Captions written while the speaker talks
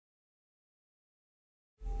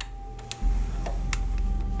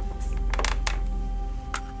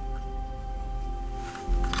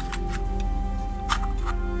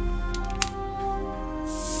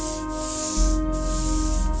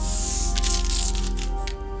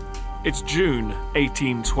It's June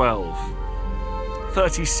 1812.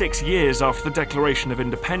 36 years after the Declaration of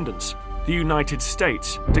Independence, the United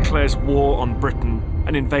States declares war on Britain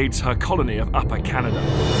and invades her colony of Upper Canada.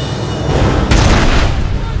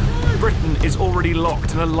 Britain is already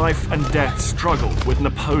locked in a life and death struggle with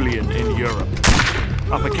Napoleon in Europe.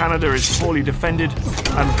 Upper Canada is poorly defended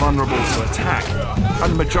and vulnerable to attack,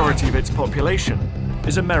 and the majority of its population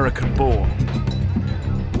is American-born.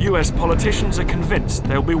 US politicians are convinced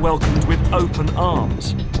they'll be welcomed with open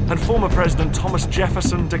arms, and former President Thomas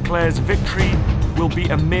Jefferson declares victory will be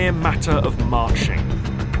a mere matter of marching.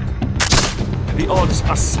 The odds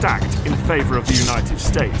are stacked in favor of the United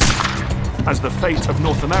States, as the fate of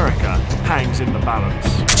North America hangs in the balance.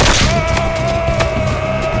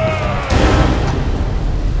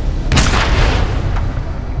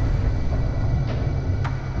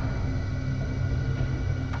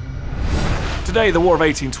 Today, the War of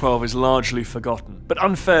 1812 is largely forgotten, but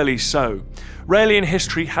unfairly so. Rarely in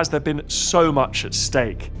history has there been so much at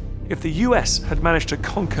stake. If the US had managed to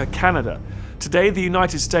conquer Canada, today the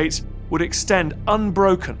United States would extend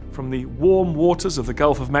unbroken from the warm waters of the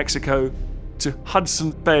Gulf of Mexico to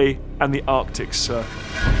Hudson Bay and the Arctic Circle.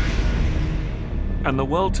 And the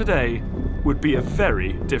world today would be a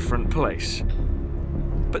very different place.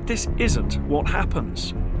 But this isn't what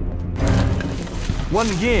happens. 1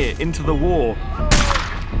 year into the war,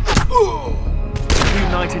 the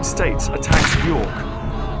United States attacks York.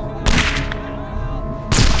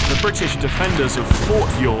 The British defenders of Fort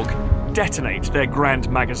York detonate their grand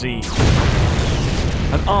magazine.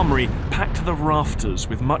 An armoury packed to the rafters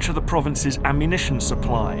with much of the province's ammunition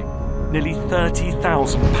supply, nearly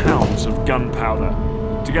 30,000 pounds of gunpowder,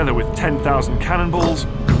 together with 10,000 cannonballs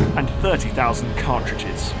and 30,000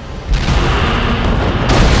 cartridges.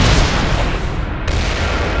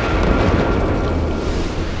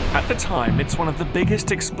 At the time, it's one of the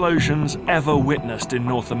biggest explosions ever witnessed in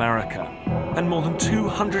North America, and more than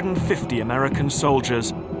 250 American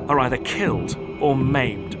soldiers are either killed or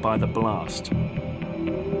maimed by the blast.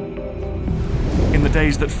 In the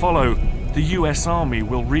days that follow, the US Army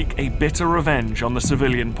will wreak a bitter revenge on the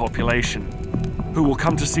civilian population, who will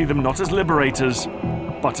come to see them not as liberators,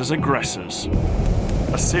 but as aggressors.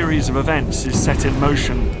 A series of events is set in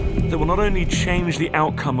motion that will not only change the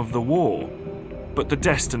outcome of the war, but the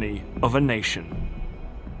destiny of a nation.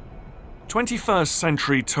 21st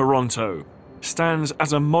century Toronto stands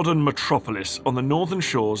as a modern metropolis on the northern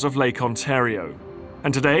shores of Lake Ontario,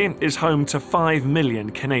 and today is home to 5 million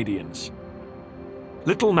Canadians.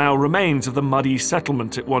 Little now remains of the muddy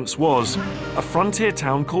settlement it once was, a frontier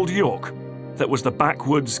town called York, that was the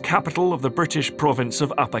backwoods capital of the British province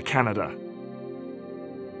of Upper Canada.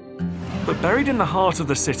 But buried in the heart of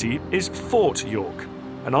the city is Fort York,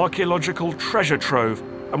 an archaeological treasure trove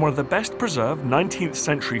and one of the best preserved 19th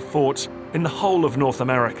century forts in the whole of North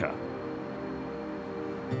America.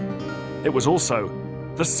 It was also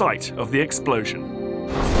the site of the explosion.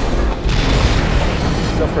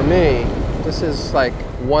 So for me, this is like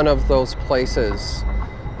one of those places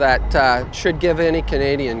that should give any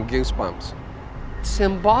Canadian goosebumps.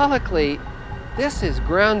 Symbolically, this is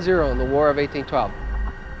ground zero in the War of 1812.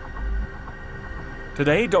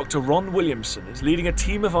 Today, Dr. Ron Williamson is leading a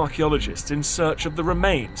team of archaeologists in search of the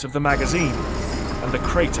remains of the magazine and the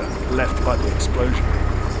crater left by the explosion.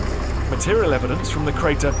 Material evidence from the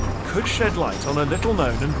crater could shed light on a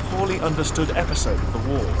little-known and poorly understood episode of the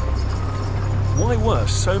war. Why were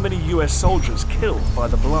so many US soldiers killed by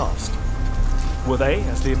the blast? Were they,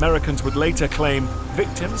 as the Americans would later claim,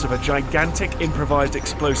 victims of a gigantic improvised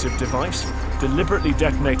explosive device deliberately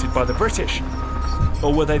detonated by the British?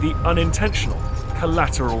 Or were they the unintentional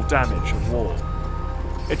collateral damage of war?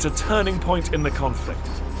 It's a turning point in the conflict,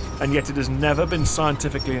 and yet it has never been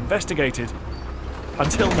scientifically investigated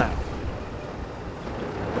until now.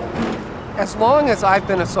 As long as I've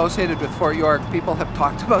been associated with Fort York, people have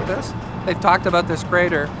talked about this. They've talked about this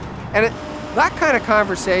crater, and that kind of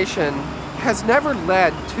conversation has never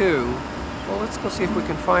led to, well, let's go see if we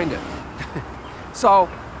can find it. So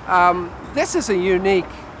this is a unique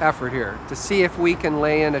effort here to see if we can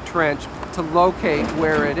lay in a trench to locate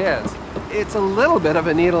where it is. It's a little bit of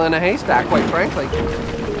a needle in a haystack, quite frankly.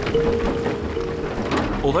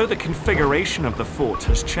 Although the configuration of the fort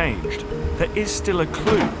has changed, there is still a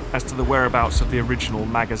clue as to the whereabouts of the original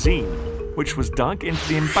magazine, which was dug into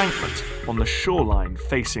the embankment on the shoreline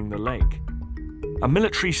facing the lake. A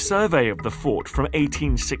military survey of the fort from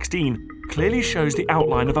 1816 clearly shows the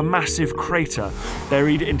outline of a massive crater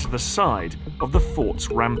buried into the side of the fort's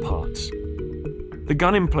ramparts. The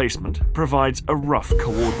gun emplacement provides a rough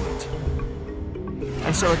coordinate.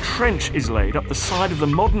 and so a trench is laid up the side of the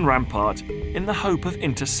modern rampart in the hope of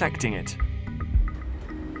intersecting it.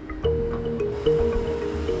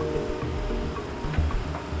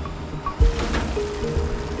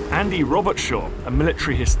 Andy Robertshaw, a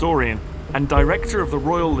military historian and director of the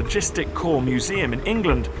Royal Logistic Corps Museum in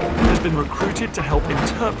England, has been recruited to help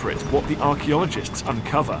interpret what the archaeologists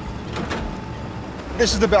uncover.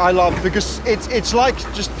 This is the bit I love, because it's like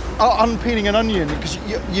just unpeeling an onion, because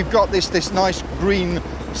you've got this nice green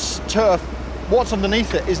turf. What's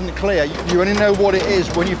underneath it isn't clear. You only know what it is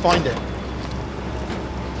when you find it.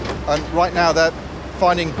 And right now they're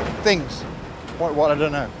finding things. What I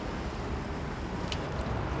don't know.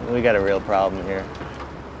 We got a real problem here.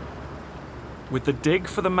 With the dig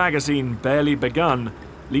for the magazine barely begun,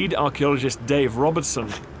 lead archaeologist Dave Robertson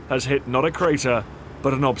has hit not a crater,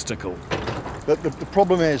 but an obstacle. The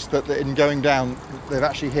problem is that in going down, they've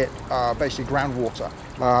actually hit basically groundwater.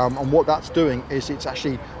 And what that's doing is it's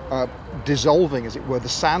actually dissolving, as it were, the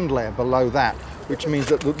sand layer below that, which means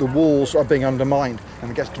that the walls are being undermined,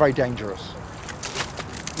 and it gets very dangerous.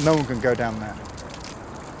 No one can go down there.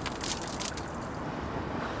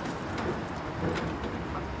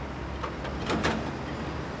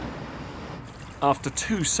 After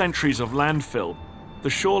 2 centuries of landfill, the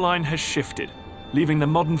shoreline has shifted, leaving the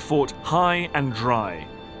modern fort high and dry.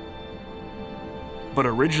 But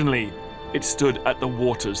originally, it stood at the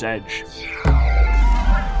water's edge.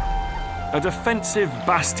 A defensive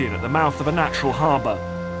bastion at the mouth of a natural harbour,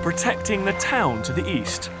 protecting the town to the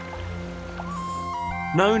east.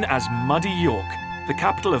 Known as Muddy York, the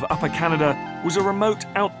capital of Upper Canada was a remote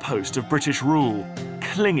outpost of British rule,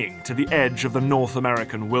 clinging to the edge of the North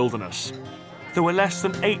American wilderness. There were less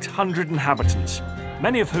than 800 inhabitants,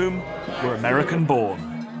 many of whom were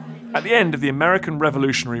American-born. At the end of the American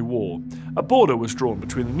Revolutionary War, a border was drawn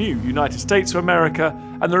between the new United States of America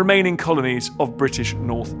and the remaining colonies of British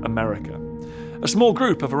North America. A small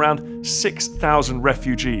group of around 6,000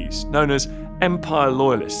 refugees, known as Empire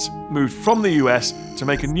Loyalists, moved from the US to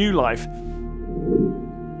make a new life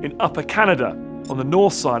in Upper Canada, on the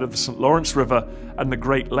north side of the St. Lawrence River and the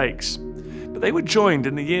Great Lakes. But they were joined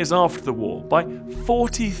in the years after the war by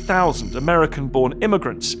 40,000 American-born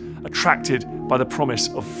immigrants attracted by the promise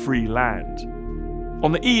of free land.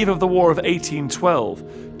 On the eve of the War of 1812,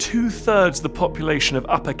 2/3 of the population of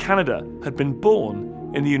Upper Canada had been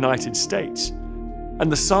born in the United States.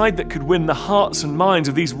 And the side that could win the hearts and minds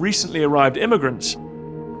of these recently arrived immigrants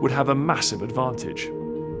would have a massive advantage.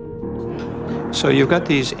 So you've got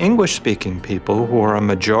these English-speaking people who are a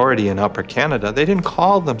majority in Upper Canada. They didn't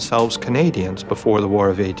call themselves Canadians before the War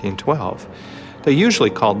of 1812. They usually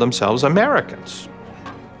called themselves Americans.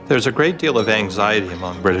 There's a great deal of anxiety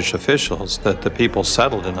among British officials that the people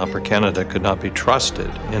settled in Upper Canada could not be trusted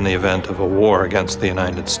in the event of a war against the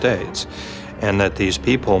United States, and that these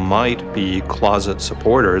people might be closet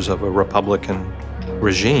supporters of a Republican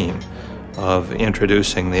regime, of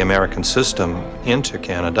introducing the American system into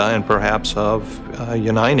Canada, and perhaps of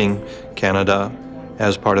uniting Canada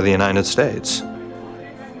as part of the United States.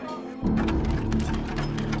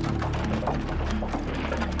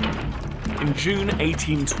 In June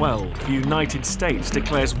 1812, the United States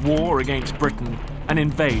declares war against Britain and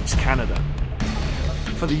invades Canada.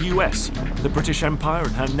 For the US, the British Empire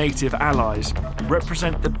and her native allies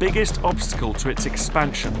represent the biggest obstacle to its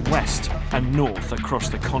expansion west and north across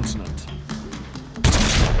the continent.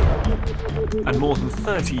 And more than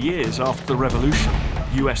 30 years after the Revolution,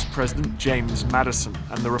 US President James Madison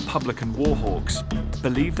and the Republican warhawks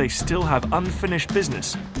believe they still have unfinished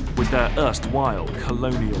business with their erstwhile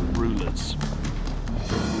colonial rulers.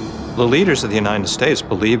 The leaders of the United States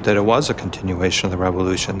believed that it was a continuation of the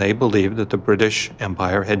Revolution. They believed that the British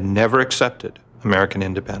Empire had never accepted American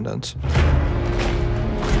independence.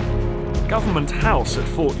 Government House at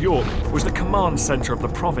Fort York was the command centre of the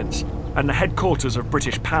province and the headquarters of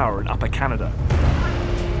British power in Upper Canada.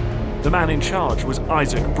 The man in charge was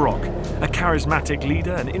Isaac Brock, a charismatic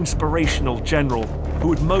leader and inspirational general who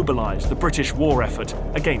would mobilise the British war effort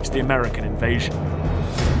against the American invasion.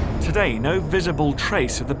 Today, no visible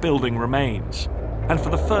trace of the building remains, and for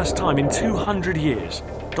the first time in 200 years,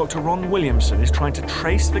 Dr. Ron Williamson is trying to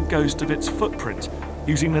trace the ghost of its footprint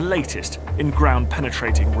using the latest in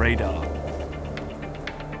ground-penetrating radar.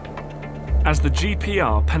 As the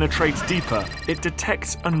GPR penetrates deeper, it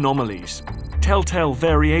detects anomalies, telltale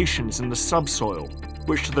variations in the subsoil,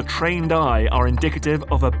 which to the trained eye are indicative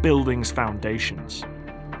of a building's foundations.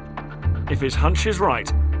 If his hunch is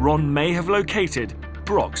right, Ron may have located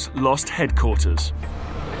Brock's lost headquarters.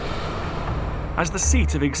 As the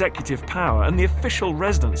seat of executive power and the official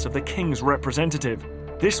residence of the King's representative,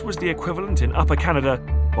 this was the equivalent in Upper Canada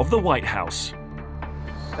of the White House.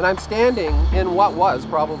 And I'm standing in what was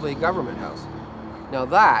probably Government House. Now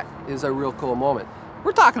that is a real cool moment.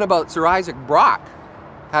 We're talking about Sir Isaac Brock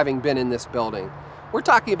having been in this building. We're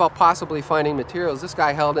talking about possibly finding materials this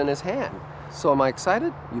guy held in his hand. So am I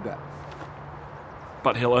excited? You bet.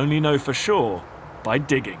 But he'll only know for sure by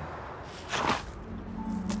digging.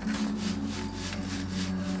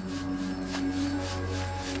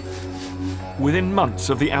 Within months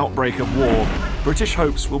of the outbreak of war, British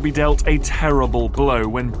hopes will be dealt a terrible blow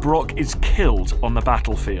when Brock is killed on the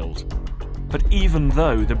battlefield. But even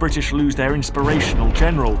though the British lose their inspirational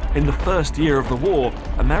general in the first year of the war,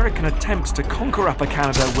 American attempts to conquer Upper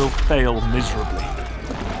Canada will fail miserably.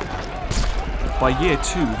 By year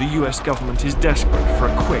 2, the US government is desperate for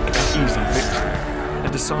a quick and easy victory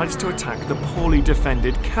and decides to attack the poorly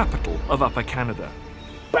defended capital of Upper Canada.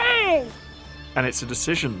 Bang! And it's a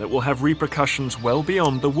decision that will have repercussions well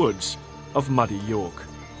beyond the woods of muddy York.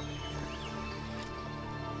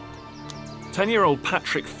 10-year-old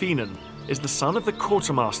Patrick Feenan is the son of the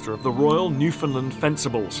quartermaster of the Royal Newfoundland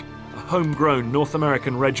Fencibles, a homegrown North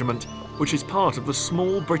American regiment which is part of the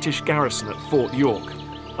small British garrison at Fort York,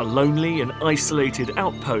 a lonely and isolated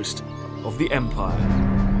outpost of the Empire.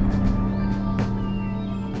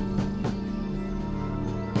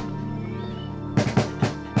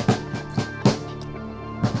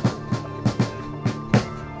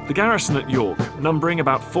 The garrison at York, numbering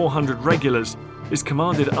about 400 regulars, is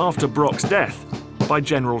commanded after Brock's death by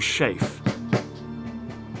General Sheaffe.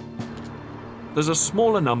 There's a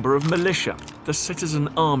smaller number of militia, the citizen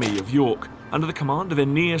army of York, under the command of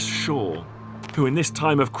Aeneas Shaw, who in this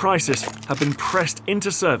time of crisis have been pressed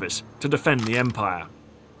into service to defend the Empire.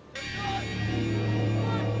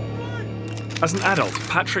 As an adult,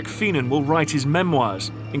 Patrick Feenan will write his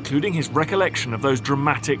memoirs, including his recollection of those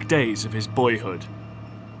dramatic days of his boyhood.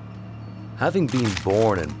 Having been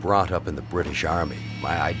born and brought up in the British Army,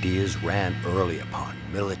 my ideas ran early upon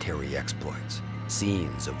military exploits,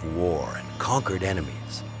 scenes of war and conquered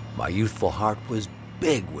enemies. My youthful heart was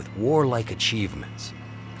big with warlike achievements.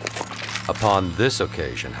 Upon this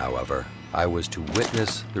occasion, however, I was to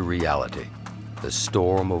witness the reality. The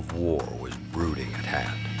storm of war was brooding at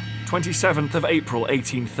hand. 27th of April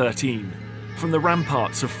 1813. From the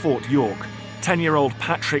ramparts of Fort York, 10-year-old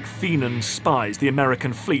Patrick Feenan spies the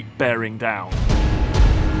American fleet bearing down.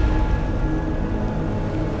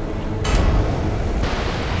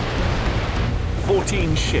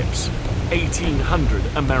 "14 ships, 1,800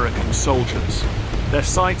 American soldiers. Their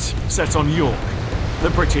sights set on York,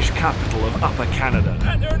 the British capital of Upper Canada.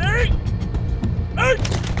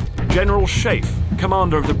 General Sheaffe,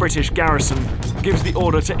 commander of the British garrison, gives the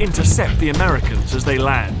order to intercept the Americans as they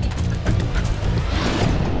land.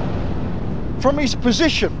 From his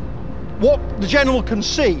position, what the general can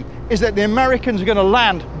see is that the Americans are going to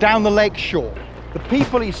land down the lake shore. The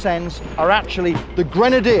people he sends are actually the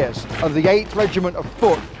grenadiers of the 8th Regiment of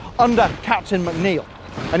Foot under Captain McNeill.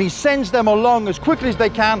 And he sends them along as quickly as they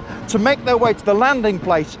can to make their way to the landing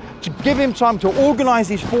place, to give him time to organize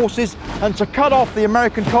his forces and to cut off the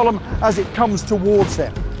American column as it comes towards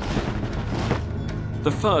him.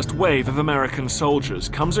 The first wave of American soldiers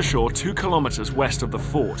comes ashore 2 kilometers west of the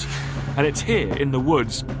fort, and it's here in the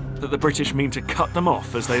woods that the British mean to cut them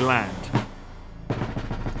off as they land.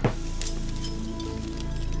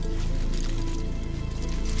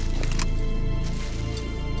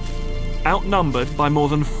 Outnumbered by more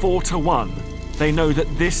than 4 to 1, they know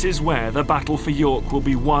that this is where the battle for York will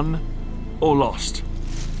be won or lost.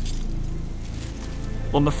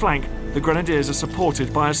 On the flank, the Grenadiers are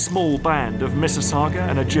supported by a small band of Mississauga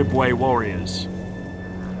and Ojibwe warriors.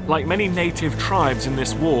 Like many native tribes in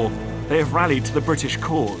this war, they have rallied to the British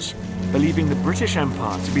cause, believing the British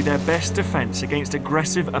Empire to be their best defense against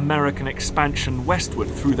aggressive American expansion westward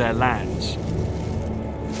through their lands.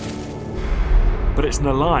 But it's an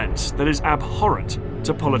alliance that is abhorrent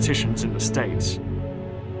to politicians in the States.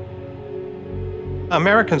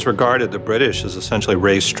 Americans regarded the British as essentially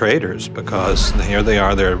race traders because here they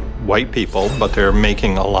are, they're white people, but they're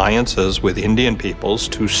making alliances with Indian peoples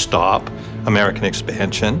to stop American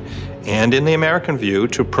expansion and, in the American view,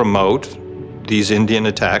 to promote these Indian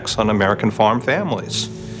attacks on American farm families.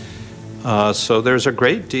 So there's a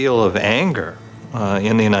great deal of anger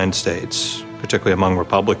in the United States, particularly among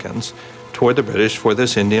Republicans, toward the British for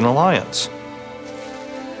this Indian alliance.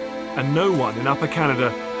 And no one in Upper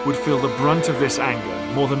Canada would feel the brunt of this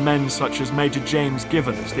anger more than men such as Major James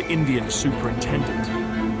Givens, the Indian superintendent.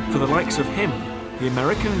 For the likes of him, the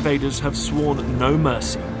American invaders have sworn no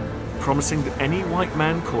mercy, promising that any white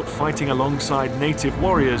man caught fighting alongside native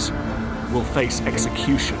warriors will face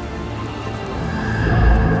execution.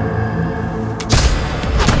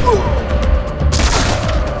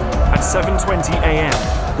 7:20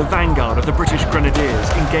 a.m., the vanguard of the British Grenadiers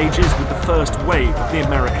engages with the first wave of the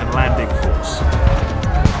American landing force.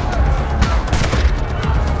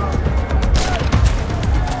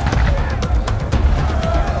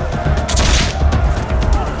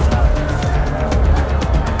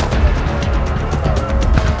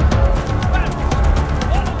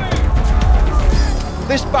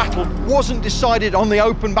 This battle wasn't decided on the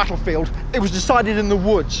open battlefield, it was decided in the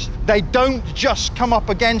woods. They don't just come up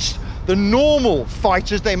against the normal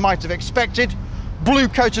fighters they might have expected,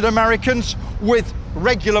 blue-coated Americans with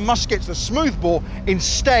regular muskets, the smoothbore.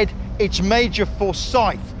 Instead, it's Major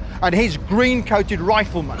Forsyth and his green-coated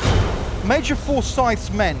riflemen. Major Forsyth's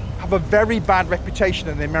men have a very bad reputation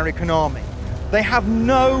in the American army. They have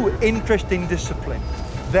no interest in discipline.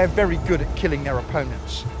 They're very good at killing their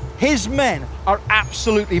opponents. His men are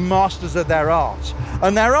absolutely masters of their art.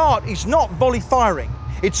 And their art is not volley firing.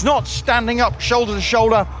 It's not standing up shoulder to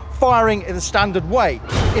shoulder, firing in the standard way.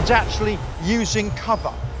 It's actually using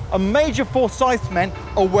cover. And Major Forsyth's men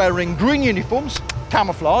are wearing green uniforms,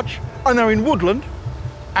 camouflage, and they're in woodland.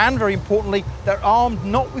 And very importantly, they're armed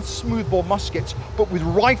not with smoothbore muskets, but with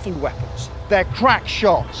rifled weapons. They're crack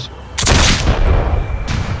shots.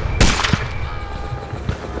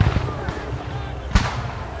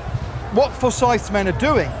 What Forsyth's men are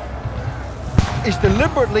doing is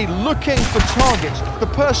deliberately looking for targets. The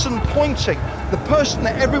person pointing, the person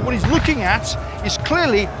that everybody's looking at is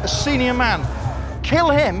clearly a senior man. Kill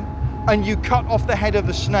him and you cut off the head of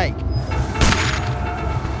the snake.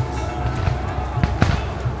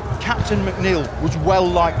 Captain McNeill was well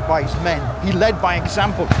liked by his men. He led by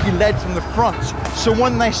example, he led from the front. So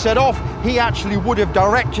when they set off, he actually would have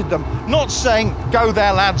directed them, not saying, go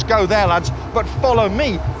there lads, but follow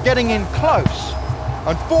me, getting in close.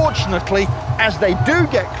 Unfortunately, as they do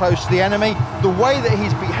get close to the enemy, the way that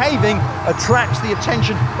he's behaving attracts the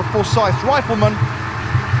attention of Forsyth's riflemen.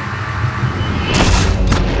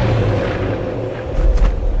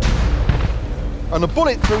 And a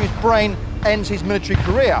bullet through his brain ends his military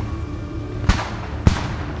career.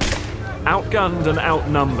 Outgunned and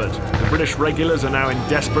outnumbered, the British regulars are now in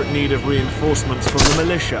desperate need of reinforcements from the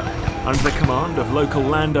militia, under the command of local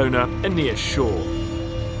landowner Aeneas Shaw.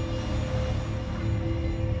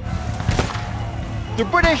 The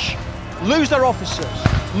British lose their officers,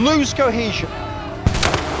 lose cohesion.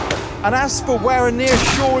 And as for where Aeneas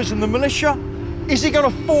Shaw is in the militia, is he going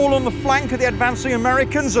to fall on the flank of the advancing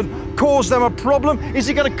Americans and cause them a problem? Is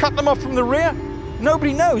he going to cut them off from the rear?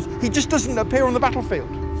 Nobody knows. He just doesn't appear on the battlefield.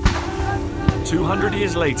 200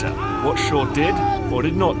 years later, what Shaw did or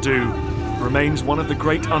did not do remains one of the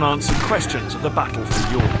great unanswered questions of the Battle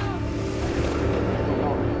for York.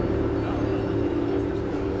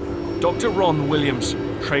 Dr. Ron Williams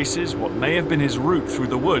traces what may have been his route through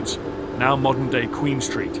the woods, now modern-day Queen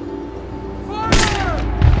Street.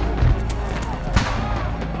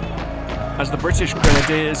 As the British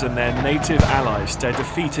Grenadiers and their native allies stare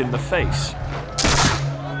defeat in the face,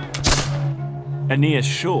 Aeneas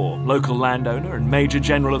Shaw, local landowner and Major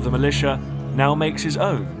General of the militia, now makes his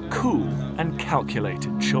own cool and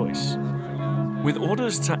calculated choice. With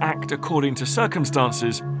orders to act according to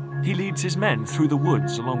circumstances, he leads his men through the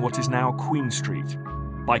woods along what is now Queen Street.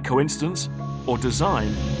 By coincidence or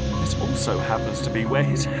design, this also happens to be where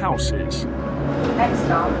his house is. Next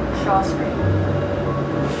stop, Shaw Street.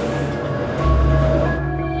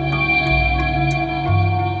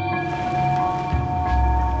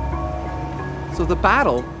 So the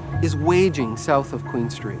battle is waging south of Queen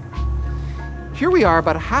Street. Here we are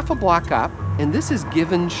about a half a block up, and this is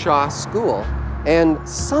Given Shaw School. And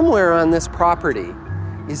somewhere on this property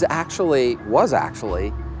was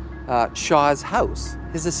actually Shaw's house,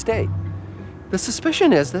 his estate. The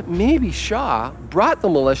suspicion is that maybe Shaw brought the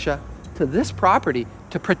militia to this property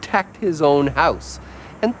to protect his own house.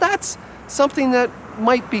 And that's something that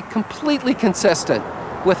might be completely consistent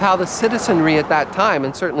with how the citizenry at that time,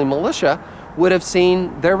 and certainly militia, would have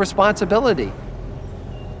seen their responsibility.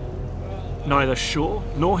 Neither Shaw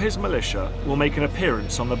nor his militia will make an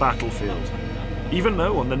appearance on the battlefield, even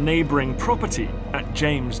though on the neighbouring property at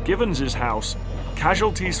James Givens's house,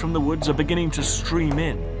 casualties from the woods are beginning to stream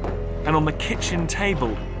in, and on the kitchen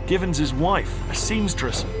table, Givens's wife, a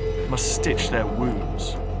seamstress, must stitch their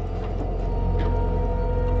wounds.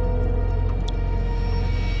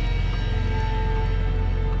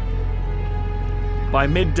 By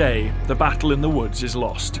midday, the battle in the woods is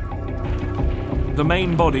lost. The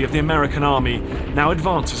main body of the American army now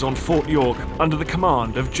advances on Fort York under the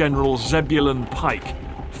command of General Zebulon Pike,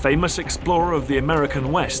 famous explorer of the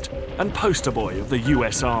American West and poster boy of the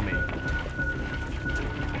US Army.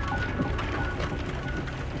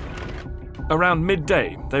 Around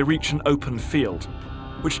midday, they reach an open field,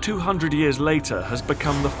 which 200 years later has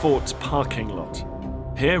become the fort's parking lot.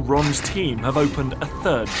 Here, Ron's team have opened a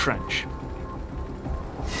third trench.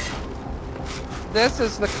 This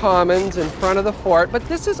is the commons in front of the fort, but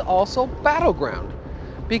this is also battleground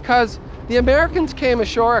because the Americans came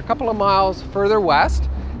ashore a couple of miles further west.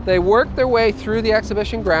 They worked their way through the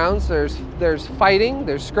exhibition grounds. There's fighting,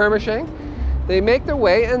 there's skirmishing. They make their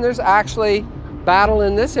way, and there's actually battle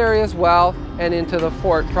in this area as well, and into the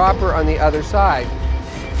fort proper on the other side.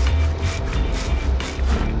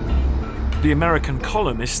 The American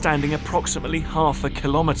column is standing approximately half a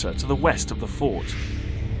kilometre to the west of the fort.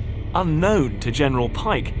 Unknown to General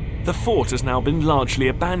Pike, the fort has now been largely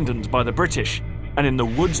abandoned by the British, and in the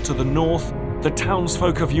woods to the north, the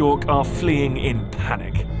townsfolk of York are fleeing in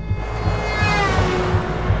panic.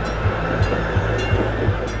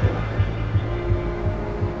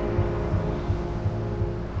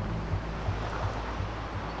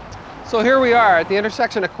 So here we are at the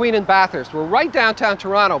intersection of Queen and Bathurst. We're right downtown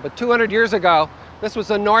Toronto, but 200 years ago, this was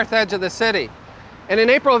the north edge of the city. And in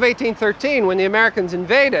April of 1813, when the Americans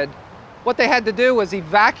invaded, what they had to do was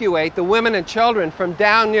evacuate the women and children from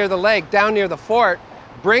down near the lake, down near the fort,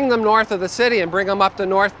 bring them north of the city and bring them up to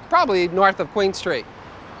north, probably north of Queen Street.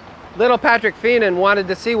 Little Patrick Feenan wanted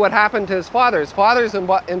to see what happened to his father. His father's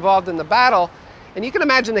involved in the battle, and you can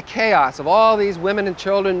imagine the chaos of all these women and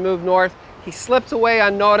children moved north. He slips away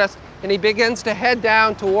unnoticed, and he begins to head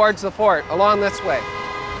down towards the fort, along this way.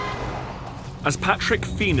 As Patrick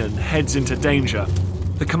Feenan heads into danger,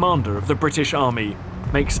 the commander of the British Army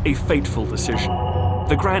makes a fateful decision.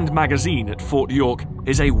 The Grand Magazine at Fort York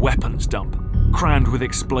is a weapons dump, crammed with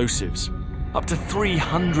explosives. Up to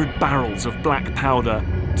 300 barrels of black powder,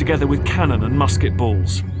 together with cannon and musket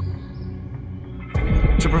balls.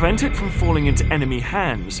 To prevent it from falling into enemy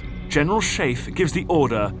hands, General Scaife gives the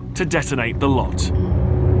order to detonate the lot.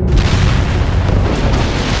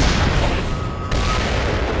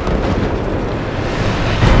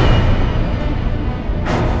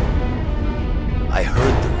 I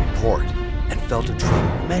heard the report and felt a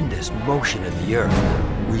tremendous motion in the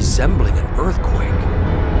earth, resembling an earthquake.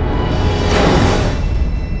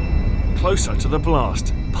 Closer to the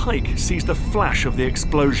blast, Pike sees the flash of the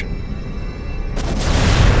explosion.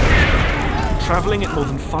 Travelling at more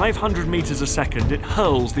than 500 meters a second, it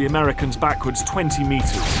hurls the Americans backwards 20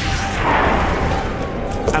 meters.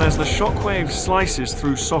 And as the shockwave slices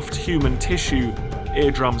through soft human tissue,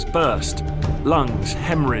 eardrums burst, lungs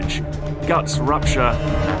hemorrhage, guts rupture,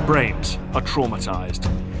 brains are traumatized.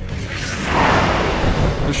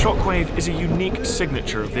 The shockwave is a unique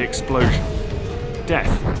signature of the explosion.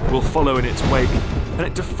 Death will follow in its wake, and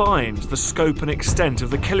it defines the scope and extent of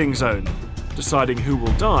the killing zone, deciding who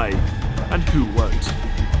will die and who won't.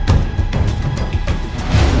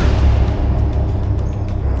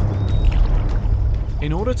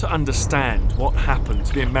 In order to understand what happened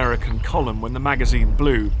to the American column when the magazine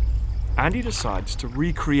blew, Andy decides to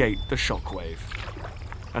recreate the shockwave.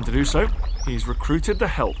 And to do so, he's recruited the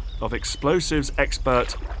help of explosives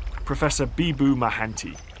expert Professor Bibu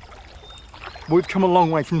Mahanti. We've come a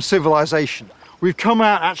long way from civilization. We've come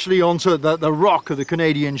out actually onto the rock of the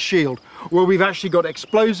Canadian Shield, where we've actually got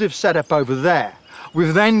explosives set up over there.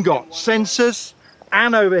 We've then got sensors,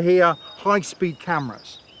 and over here, high-speed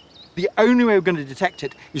cameras. The only way we're going to detect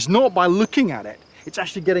it is not by looking at it, it's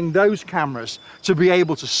actually getting those cameras to be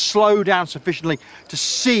able to slow down sufficiently to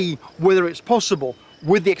see whether it's possible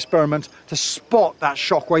with the experiment to spot that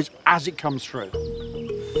shockwave as it comes through.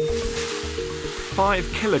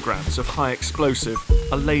 5 kilograms of high explosive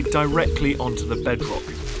are laid directly onto the bedrock,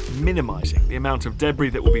 minimizing the amount of debris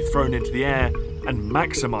that will be thrown into the air and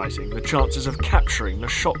maximizing the chances of capturing the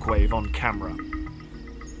shockwave on camera.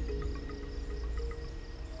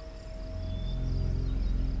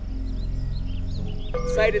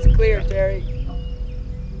 Sight is clear, Terry.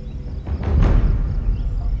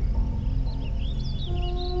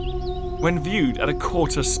 When viewed at a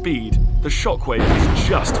quarter speed, the shockwave is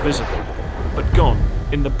just visible, but gone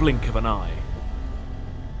in the blink of an eye.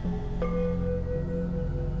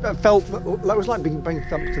 That felt, that was like being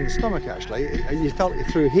thumped in the stomach actually. You felt it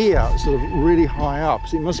through here, sort of really high up.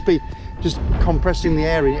 So it must be just compressing the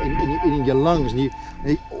air in your lungs.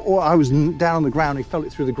 Or I was down on the ground, he felt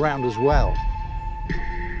it through the ground as well.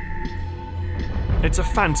 It's a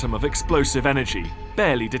phantom of explosive energy,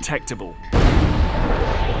 barely detectable.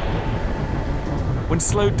 When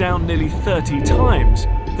slowed down nearly 30 times,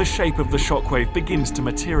 the shape of the shockwave begins to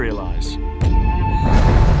materialize.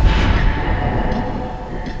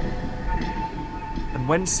 And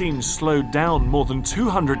when seen slowed down more than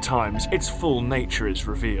 200 times, its full nature is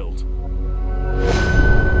revealed.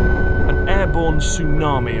 An airborne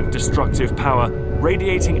tsunami of destructive power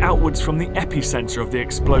radiating outwards from the epicenter of the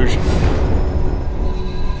explosion.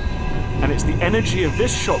 And it's the energy of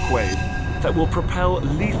this shockwave that will propel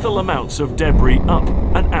lethal amounts of debris up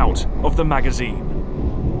and out of the magazine.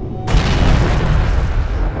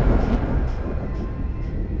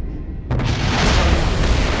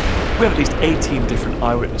 We have at least 18 different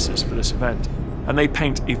eyewitnesses for this event, and they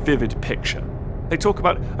paint a vivid picture. They talk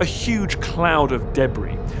about a huge cloud of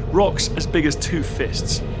debris, rocks as big as 2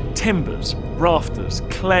 fists, timbers, rafters,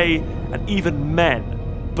 clay, and even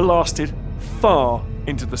men blasted far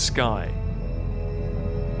into the sky.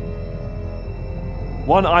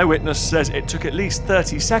 One eyewitness says it took at least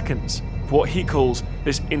 30 seconds for what he calls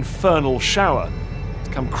this infernal shower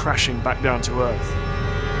to come crashing back down to Earth.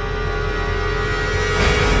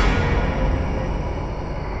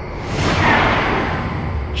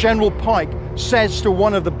 General Pike says to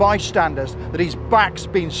one of the bystanders that his back's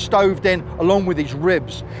been stoved in along with his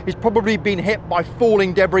ribs. He's probably been hit by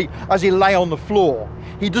falling debris as he lay on the floor.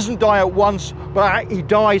 He doesn't die at once, but he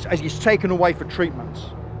dies as he's taken away for treatments.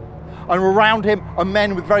 And around him are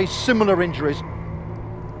men with very similar injuries.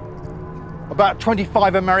 About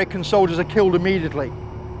 25 American soldiers are killed immediately.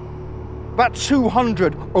 About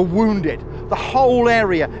 200 are wounded. The whole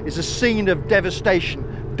area is a scene of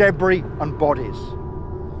devastation, debris and bodies.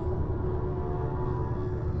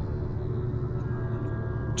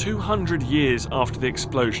 200 years after the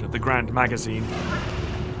explosion of the Grand Magazine,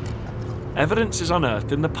 evidence is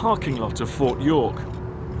unearthed in the parking lot of Fort York,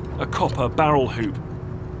 a copper barrel hoop,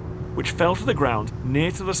 which fell to the ground near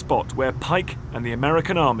to the spot where Pike and the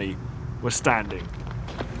American Army were standing.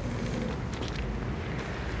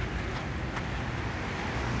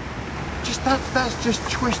 That's just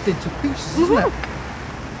twisted to pieces, isn't it?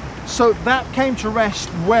 So that came to rest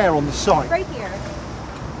where on the site? Right here.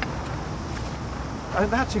 And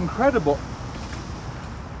that's incredible.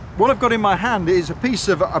 What I've got in my hand is a piece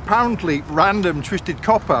of apparently random twisted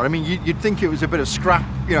copper. I mean, you'd think it was a bit of scrap,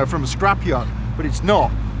 you know, from a scrapyard, but it's not.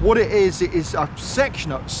 What it is a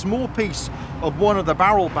section, a small piece of one of the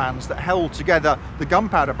barrel bands that held together the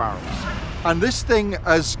gunpowder barrels. And this thing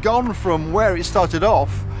has gone from where it started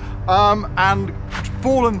off and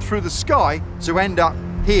fallen through the sky to end up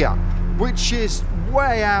here, which is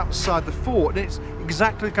way outside the fort. And it's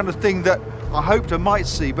exactly the kind of thing that I hoped I might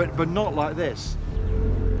see, but not like this.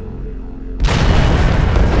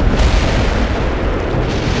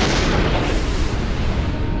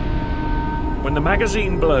 When the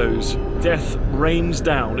magazine blows, death rains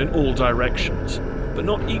down in all directions, but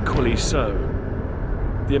not equally so.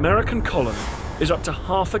 The American column is up to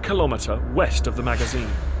half a kilometre west of the magazine,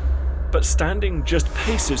 but standing just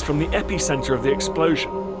paces from the epicenter of the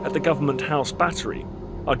explosion at the Government House Battery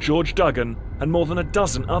are George Duggan and more than a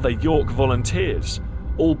dozen other York volunteers,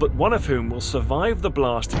 all but one of whom will survive the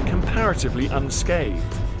blast comparatively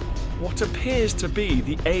unscathed. What appears to be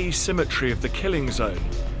the asymmetry of the killing zone,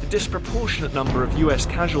 the disproportionate number of US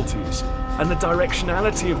casualties, and the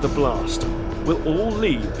directionality of the blast will all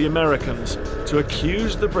lead the Americans to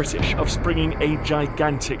accuse the British of springing a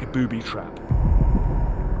gigantic booby trap.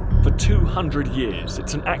 For 200 years,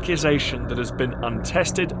 it's an accusation that has been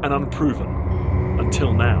untested and unproven,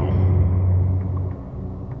 until now.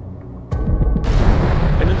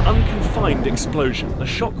 In an unconfined explosion, a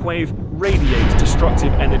shockwave radiates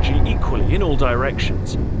destructive energy equally in all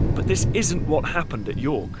directions, but this isn't what happened at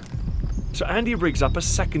York. So Andy rigs up a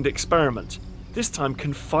second experiment, this time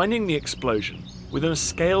confining the explosion within a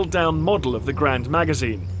scaled-down model of the Grand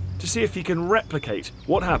Magazine, to see if he can replicate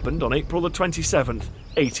what happened on April the 27th,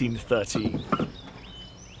 1813.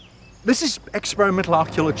 This is experimental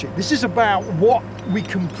archaeology. This is about what we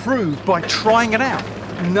can prove by trying it out.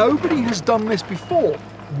 Nobody has done this before.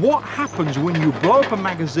 What happens when you blow up a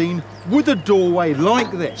magazine with a doorway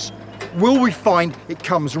like this? Will we find it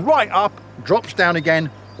comes right up, drops down again,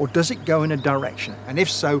 or does it go in a direction? And if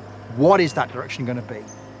so, what is that direction going to be?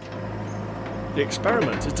 The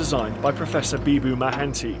experiment is designed by Professor Bibu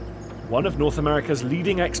Mahanti, one of North America's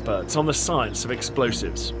leading experts on the science of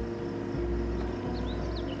explosives.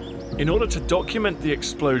 In order to document the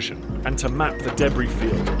explosion and to map the debris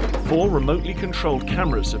field, 4 remotely controlled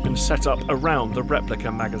cameras have been set up around the replica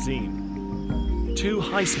magazine. 2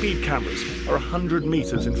 high-speed cameras are 100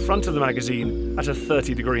 meters in front of the magazine at a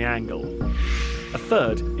 30-degree angle. A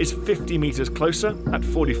third is 50 meters closer at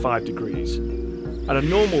 45 degrees. And a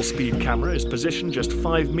normal speed camera is positioned just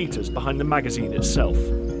 5 meters behind the magazine itself.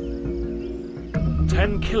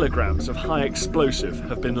 10 kilograms of high explosive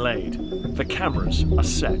have been laid. The cameras are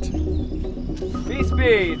set.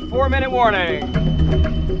 Speed, 4-minute warning.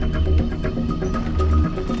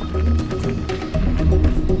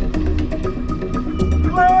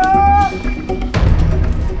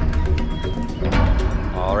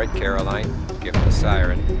 ahead, Caroline. Give him the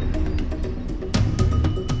siren.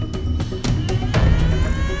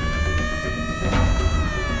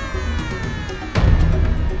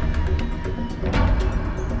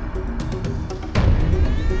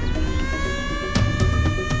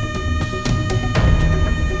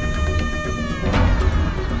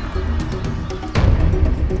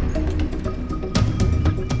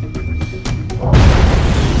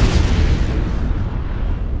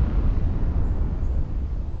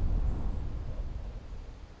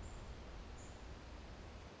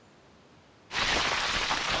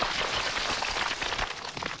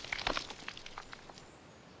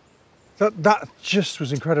 That just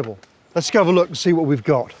was incredible. Let's go have a look and see what we've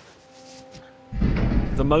got.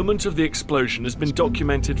 The moment of the explosion has been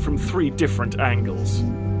documented from 3 different angles.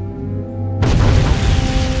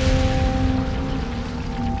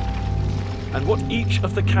 And what each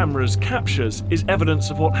of the cameras captures is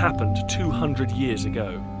evidence of what happened 200 years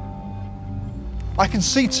ago. I can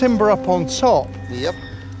see timber up on top. Yep.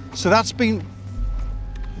 So that's been...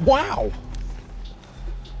 Wow!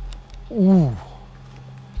 Ooh.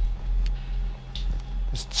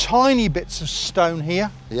 There's tiny bits of stone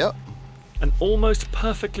here. Yep. An almost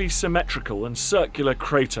perfectly symmetrical and circular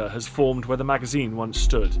crater has formed where the magazine once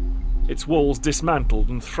stood, its walls dismantled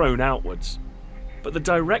and thrown outwards. But the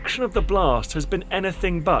direction of the blast has been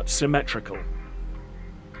anything but symmetrical.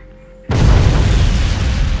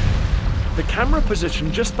 The camera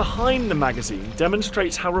position just behind the magazine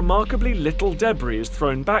demonstrates how remarkably little debris is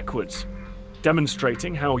thrown backwards,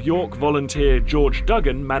 demonstrating how York volunteer George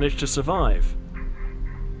Duggan managed to survive.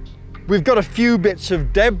 We've got a few bits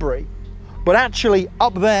of debris, but actually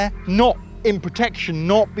up there, not in protection,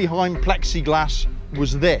 not behind plexiglass,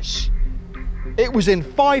 was this. It was in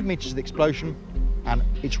 5 meters of the explosion, and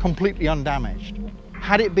it's completely undamaged.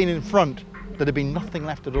 Had it been in front, there'd have been nothing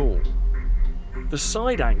left at all. The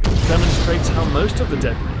side angle demonstrates how most of the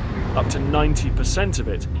debris, up to 90% of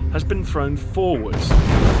it, has been thrown forwards,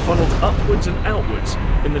 funneled upwards and outwards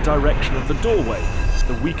in the direction of the doorway,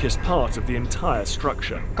 the weakest part of the entire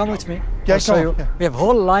structure. Come with me. Yeah, I'll show you. yeah. We have a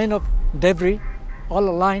whole line of debris, all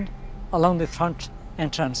aligned along the front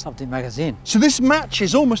entrance of the magazine. So this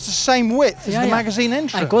matches almost the same width as the magazine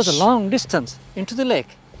entrance. And it goes a long distance into the lake.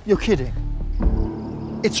 You're kidding.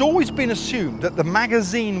 It's always been assumed that the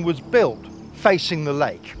magazine was built facing the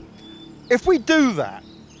lake. If we do that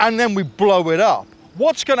and then we blow it up,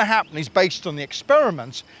 what's going to happen is, based on the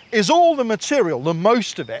experiments, is all the material, the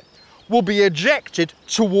most of it, will be ejected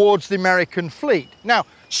towards the American fleet. Now,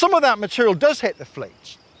 some of that material does hit the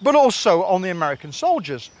fleets, but also on the American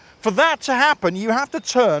soldiers. For that to happen, you have to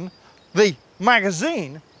turn the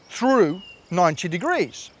magazine through 90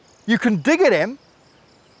 degrees. You can dig it in.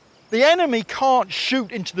 The enemy can't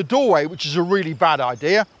shoot into the doorway, which is a really bad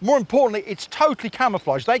idea. More importantly, it's totally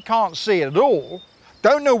camouflaged. They can't see it at all,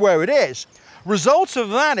 don't know where it is. Result of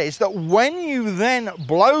that is that when you then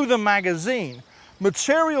blow the magazine,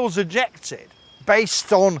 materials ejected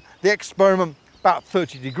based on the experiment about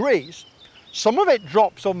 30 degrees. Some of it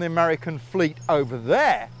drops on the American fleet over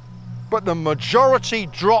there, but the majority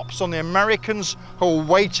drops on the Americans who are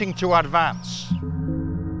waiting to advance.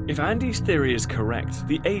 If Andy's theory is correct,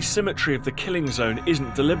 the asymmetry of the killing zone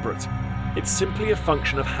isn't deliberate. It's simply a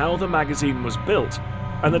function of how the magazine was built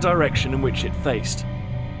and the direction in which it faced.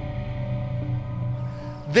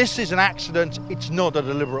 This is an accident, it's not a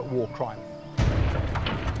deliberate war crime.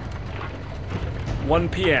 1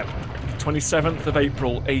 p.m, 27th of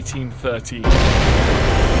April, 1813.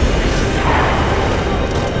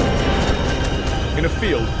 In a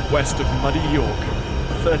field west of muddy York,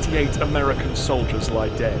 38 American soldiers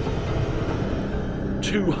lie dead.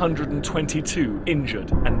 222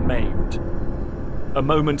 injured and maimed. A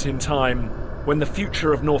moment in time when the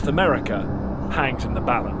future of North America hangs in the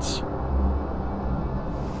balance.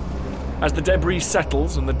 As the debris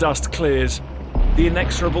settles and the dust clears, the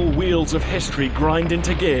inexorable wheels of history grind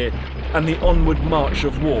into gear and the onward march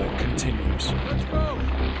of war continues.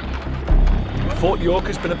 Fort York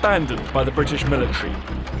has been abandoned by the British military,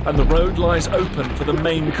 and the road lies open for the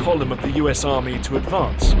main column of the US Army to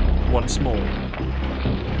advance once more.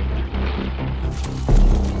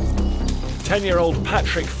 10-year-old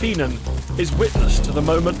Patrick Feenan is witness to the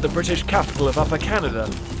moment the British capital of Upper Canada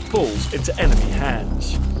falls into enemy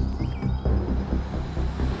hands.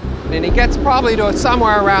 And he gets probably to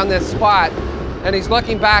somewhere around this spot, and he's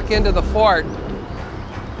looking back into the fort.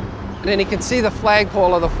 And then he can see the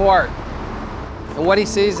flagpole of the fort. And what he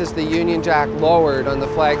sees is the Union Jack lowered on the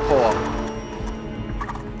flagpole.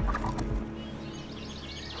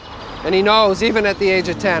 And he knows, even at the age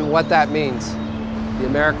of 10, what that means. The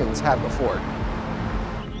Americans have the fort.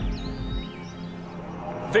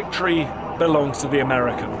 Victory belongs to the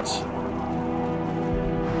Americans.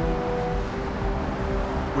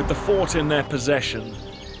 With the fort in their possession,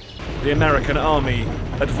 the American army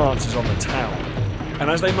advances on the town. And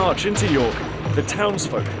as they march into York, the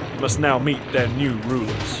townsfolk must now meet their new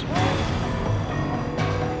rulers.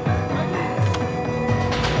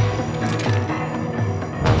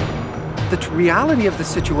 The reality of the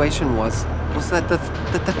situation was that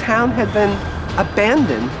the town had been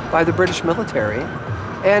abandoned by the British military,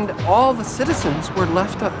 and all the citizens were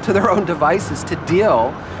left up to their own devices to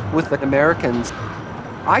deal with the Americans.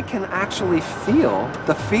 I can actually feel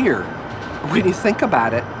the fear when you think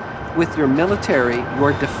about it. With your military,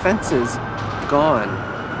 your defenses gone,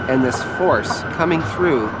 and this force coming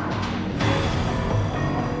through.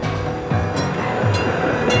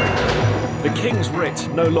 The King's writ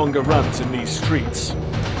no longer runs in these streets.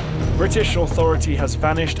 British authority has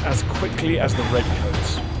vanished as quickly as the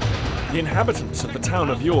redcoats. The inhabitants of the town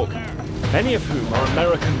of York, many of whom are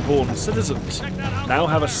American-born citizens, now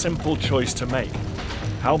have a simple choice to make: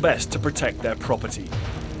 how best to protect their property.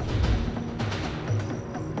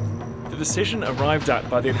 The decision arrived at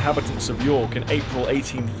by the inhabitants of York in April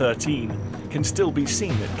 1813 can still be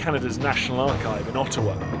seen at Canada's National Archive in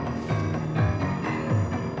Ottawa.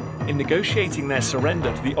 In negotiating their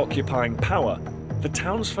surrender to the occupying power, the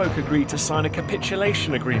townsfolk agreed to sign a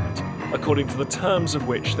capitulation agreement, according to the terms of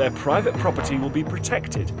which their private property will be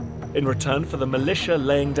protected in return for the militia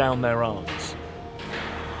laying down their arms.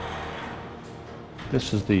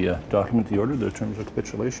 This is the document, the order, the terms of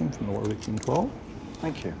capitulation from the War of 1812.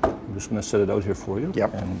 Thank you. I'm just going to set it out here for you.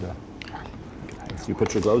 Yep. And if you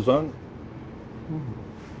put your gloves on.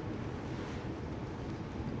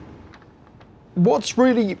 What's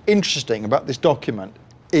really interesting about this document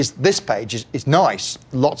is this page is nice,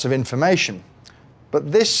 lots of information.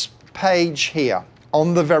 But this page here,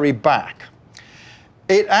 on the very back,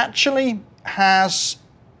 it actually has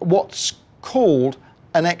what's called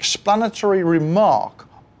an explanatory remark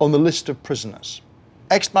on the list of prisoners.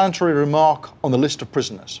 Explanatory remark on the list of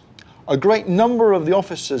prisoners. A great number of the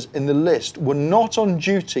officers in the list were not on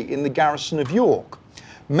duty in the garrison of York.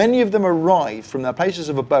 Many of them arrived from their places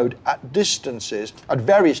of abode at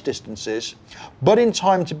various distances, but in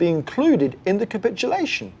time to be included in the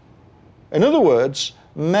capitulation. In other words,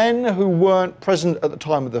 men who weren't present at the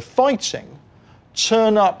time of the fighting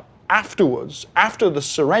turn up afterwards, after the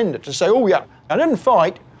surrender, to say, oh yeah, I didn't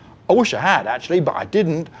fight. I wish I had actually, but I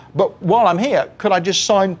didn't. But while I'm here, could I just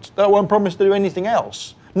sign that I won't promise to do anything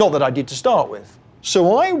else? Not that I did to start with.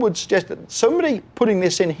 So I would suggest that somebody putting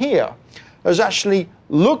this in here has actually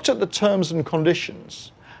looked at the terms and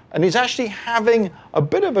conditions and is actually having a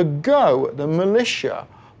bit of a go at the militia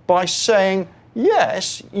by saying,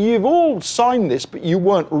 yes, you've all signed this, but you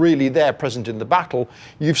weren't really there present in the battle.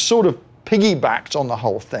 You've sort of piggybacked on the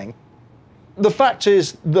whole thing. The fact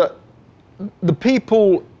is that the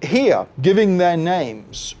people here giving their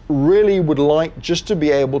names really would like just to be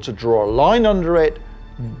able to draw a line under it,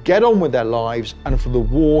 get on with their lives, and for the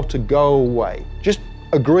war to go away. Just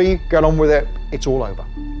agree, get on with it, it's all over.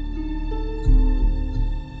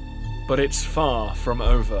 But it's far from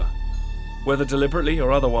over. Whether deliberately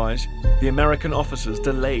or otherwise, the American officers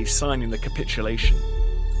delay signing the capitulation.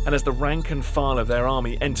 And as the rank and file of their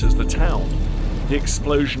army enters the town, the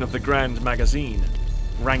explosion of the Grand Magazine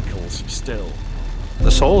rankles still.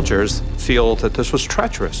 The soldiers feel that this was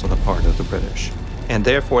treacherous on the part of the British, and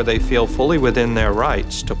therefore they feel fully within their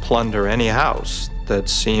rights to plunder any house that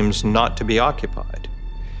seems not to be occupied.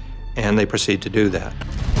 And they proceed to do that.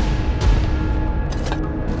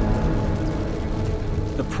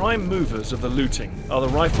 The prime movers of the looting are the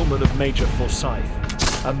riflemen of Major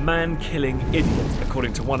Forsyth, a man-killing idiot,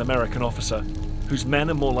 according to one American officer, whose men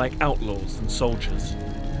are more like outlaws than soldiers.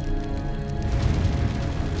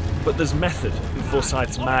 But there's method in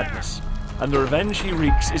Forsyth's madness, and the revenge he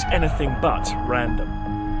wreaks is anything but random.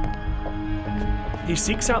 He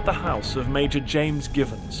seeks out the house of Major James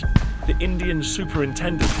Givens, the Indian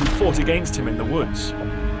superintendent who fought against him in the woods.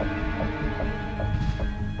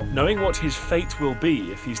 Knowing what his fate will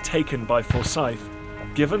be if he's taken by Forsyth,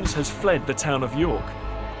 Givens has fled the town of York.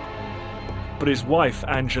 But his wife,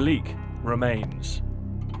 Angelique, remains.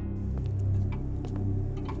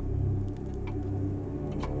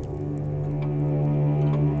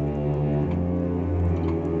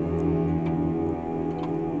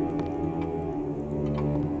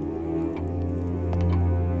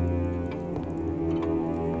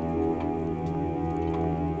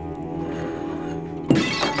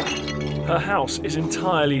 Her house is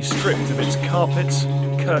entirely stripped of its carpets,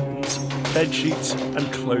 curtains, bedsheets,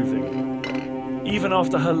 and clothing. Even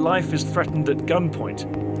after her life is threatened at gunpoint,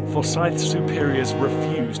 Forsyth's superiors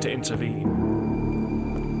refused to intervene.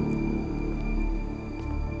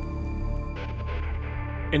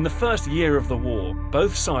 In the first year of the war,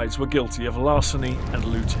 both sides were guilty of larceny and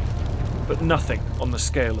looting, but nothing on the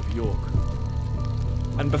scale of York.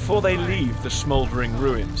 And before they leave the smouldering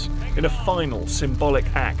ruins, in a final symbolic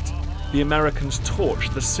act, the Americans torch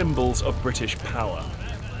the symbols of British power,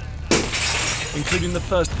 including the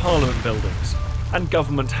first Parliament buildings and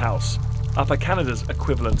Government House, Upper Canada's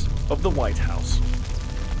equivalent of the White House.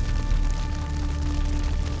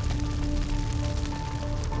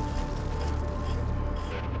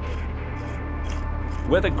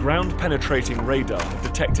 Where the ground-penetrating radar had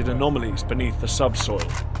detected anomalies beneath the subsoil,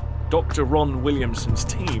 Dr. Ron Williamson's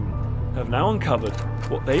team have now uncovered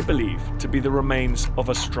what they believe to be the remains of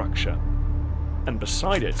a structure, and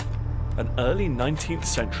beside it, an early 19th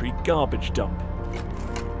century garbage dump.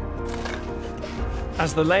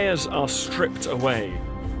 As the layers are stripped away,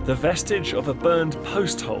 the vestige of a burned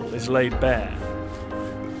post hole is laid bare.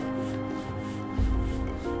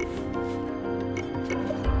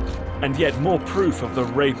 And yet more proof of the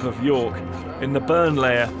rape of York. In the burn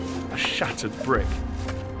layer, a shattered brick.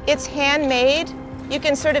 It's handmade. You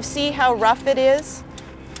can sort of see how rough it is.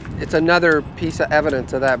 It's another piece of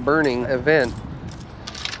evidence of that burning event.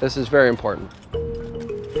 This is very important.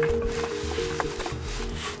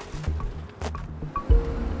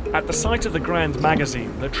 At the site of the Grand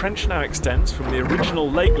Magazine, the trench now extends from the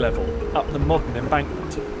original lake level up the modern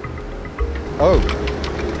embankment. Oh,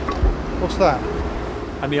 what's that?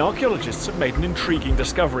 And the archaeologists have made an intriguing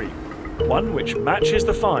discovery, one which matches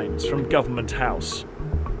the finds from Government House.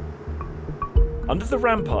 Under the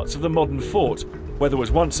ramparts of the modern fort, where there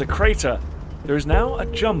was once a crater, there is now a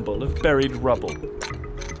jumble of buried rubble.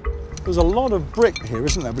 There's a lot of brick here,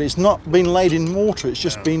 isn't there? But it's not been laid in mortar, it's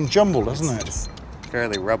just been jumbled, hasn't it? It's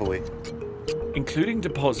fairly rubbly. Including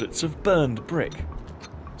deposits of burned brick.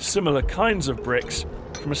 Similar kinds of bricks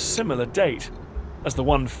from a similar date as the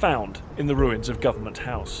one found in the ruins of Government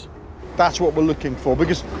House. That's what we're looking for,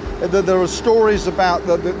 because there are stories about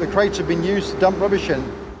the crates have been used to dump rubbish in.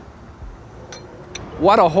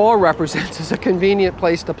 What a hole represents is a convenient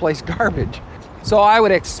place to place garbage. So I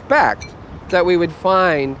would expect that we would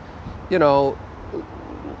find, you know,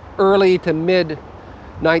 early to mid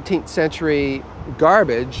 19th century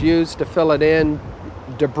garbage used to fill it in,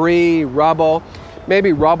 debris, rubble,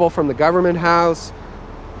 maybe rubble from the Government House.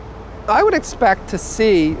 I would expect to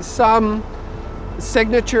see some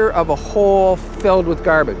signature of a hole filled with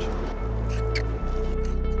garbage.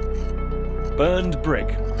 Burned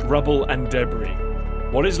brick, rubble and debris.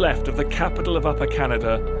 What is left of the capital of Upper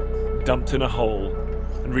Canada, dumped in a hole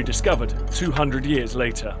and rediscovered 200 years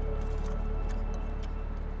later.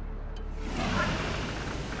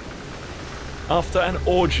 After an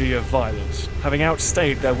orgy of violence, having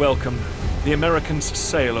outstayed their welcome, the Americans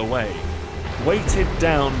sail away, weighted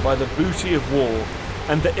down by the booty of war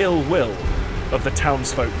and the ill will of the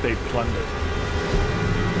townsfolk they'd plundered.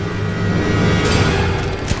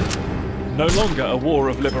 No longer a war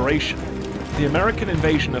of liberation, the American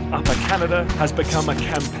invasion of Upper Canada has become a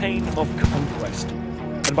campaign of conquest.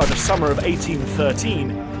 And by the summer of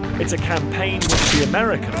 1813, it's a campaign which the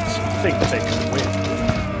Americans think they can win.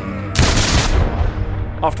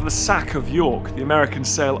 After the sack of York, the Americans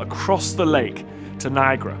sail across the lake to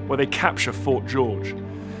Niagara, where they capture Fort George.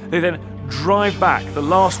 They then drive back the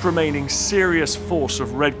last remaining serious force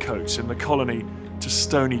of redcoats in the colony to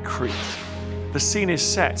Stony Creek. The scene is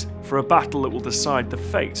set for a battle that will decide the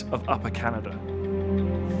fate of Upper Canada.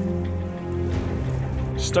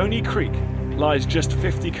 Stony Creek lies just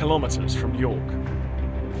 50 kilometers from York.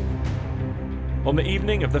 On the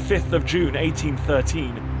evening of the 5th of June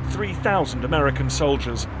 1813, 3,000 American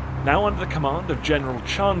soldiers, now under the command of General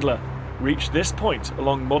Chandler, reached this point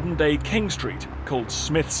along modern-day King Street called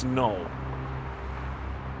Smith's Knoll.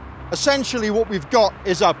 Essentially what we've got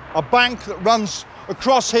is a bank that runs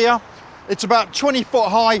across here. It's about 20 foot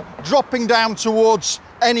high, dropping down towards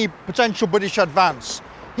any potential British advance.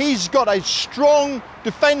 He's got a strong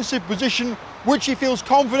defensive position, which he feels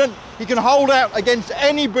confident he can hold out against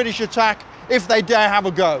any British attack if they dare have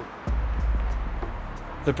a go.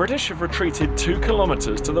 The British have retreated 2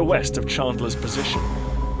 kilometers to the west of Chandler's position.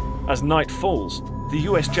 As night falls, the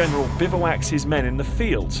US general bivouacs his men in the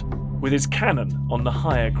fields, with his cannon on the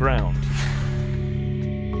higher ground.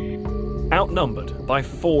 Outnumbered by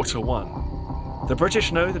 4 to 1, the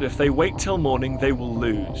British know that if they wait till morning, they will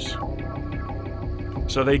lose.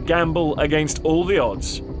 So they gamble against all the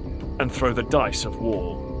odds and throw the dice of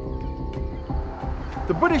war.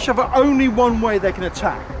 The British have only one way they can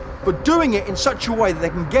attack, but doing it in such a way that they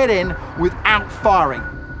can get in without firing.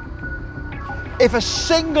 If a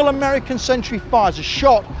single American sentry fires a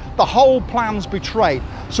shot, the whole plan's betrayed.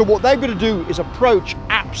 So what they've got to do is approach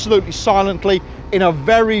absolutely silently in a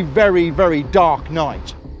very, very, very dark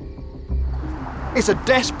night. It's a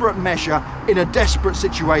desperate measure in a desperate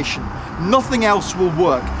situation. Nothing else will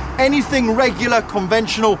work. Anything regular,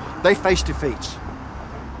 conventional, they face defeat.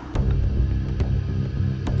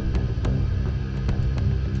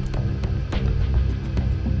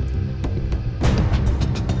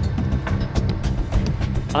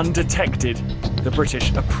 Undetected, the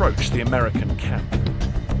British approach the American camp.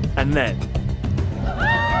 And then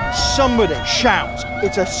somebody shouts.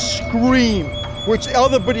 It's a scream, which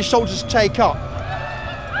other British soldiers take up.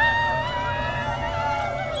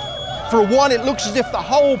 For a while, it looks as if the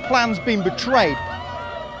whole plan's been betrayed.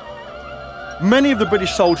 Many of the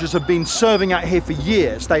British soldiers have been serving out here for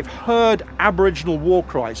years. They've heard Aboriginal war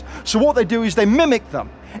cries. So what they do is they mimic them.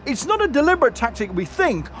 It's not a deliberate tactic, we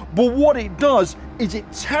think, but what it does is it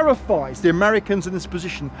terrifies the Americans in this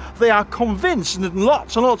position. They are convinced, and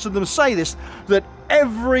lots of them say this, that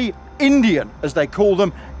every Indian, as they call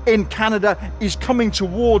them, in Canada is coming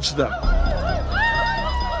towards them.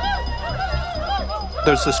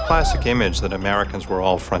 There's this classic image that Americans were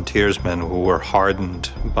all frontiersmen who were hardened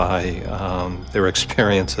by their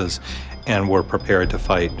experiences and were prepared to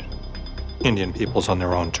fight Indian peoples on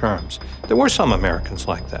their own terms. There were some Americans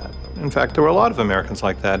like that. In fact, there were a lot of Americans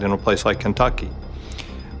like that in a place like Kentucky.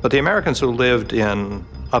 But the Americans who lived in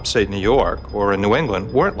upstate New York or in New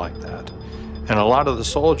England weren't like that. And a lot of the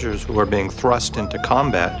soldiers who were being thrust into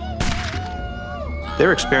combat,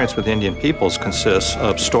 their experience with Indian peoples consists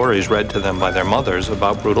of stories read to them by their mothers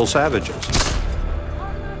about brutal savages,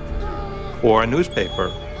 or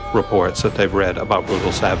newspaper reports that they've read about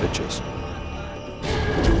brutal savages.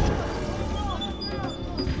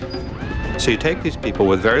 So you take these people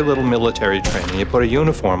with very little military training, you put a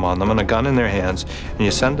uniform on them and a gun in their hands, and you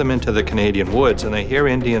send them into the Canadian woods, and they hear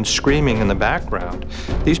Indians screaming in the background.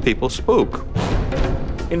 These people spook.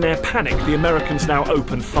 In their panic, the Americans now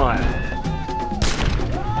open fire.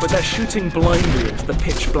 But they're shooting blindly into the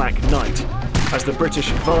pitch-black night as the British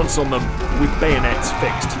advance on them with bayonets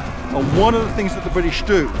fixed. And one of the things that the British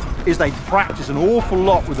do is they practice an awful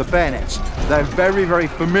lot with the bayonets. They're very, very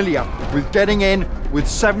familiar with getting in with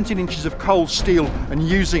 17 inches of cold steel and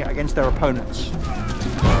using it against their opponents.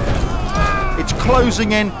 It's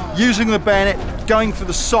closing in, using the bayonet, going for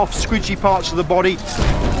the soft, squidgy parts of the body.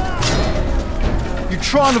 You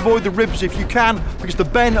try and avoid the ribs if you can, because the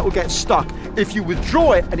bayonet will get stuck. If you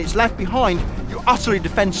withdraw it and it's left behind, you're utterly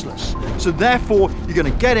defenseless. So therefore, you're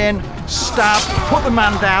going to get in, stab, put the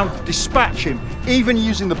man down, dispatch him, even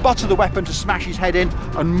using the butt of the weapon to smash his head in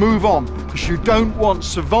and move on, because you don't want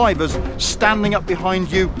survivors standing up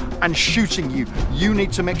behind you and shooting you. You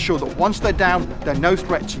need to make sure that once they're down, they're no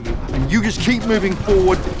threat to you, and you just keep moving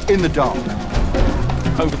forward in the dark.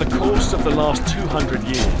 Over the course of the last 200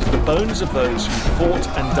 years, the bones of those who fought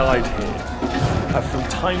and died here have from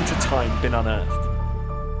time to time been unearthed.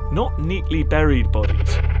 Not neatly buried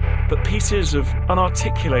bodies, but pieces of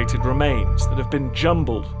unarticulated remains that have been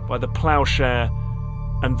jumbled by the ploughshare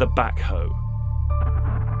and the backhoe.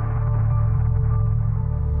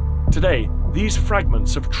 Today, these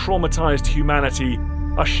fragments of traumatized humanity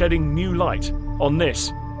are shedding new light on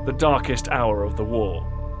this, the darkest hour of the war.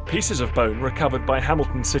 Pieces of bone recovered by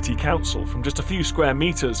Hamilton City Council from just a few square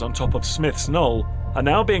meters on top of Smith's Knoll are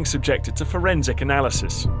now being subjected to forensic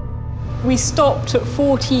analysis. We stopped at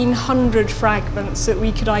 1,400 fragments that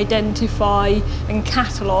we could identify and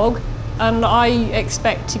catalogue, and I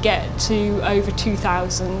expect to get to over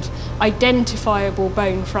 2,000 identifiable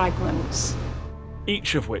bone fragments.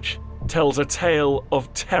 Each of which tells a tale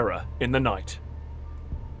of terror in the night.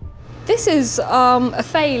 This is a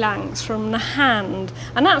phalanx from the hand,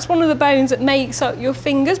 and that's one of the bones that makes up your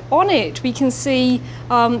fingers. On it we can see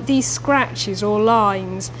these scratches or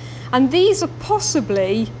lines, and these are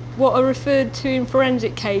possibly what are referred to in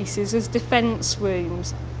forensic cases as defence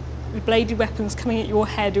wounds. With bladed weapons coming at your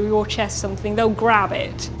head or your chest, something, they'll grab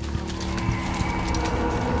it.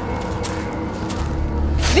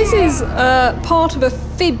 This is part of a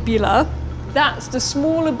fibula. That's the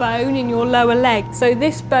smaller bone in your lower leg. So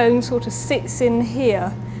this bone sort of sits in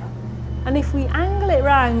here. And if we angle it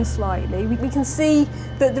round slightly, we can see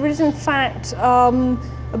that there is in fact a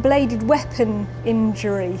bladed weapon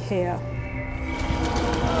injury here.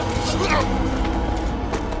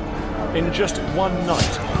 In just one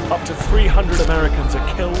night, up to 300 Americans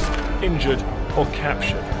are killed, injured, or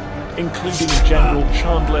captured, including General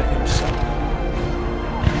Chandler himself.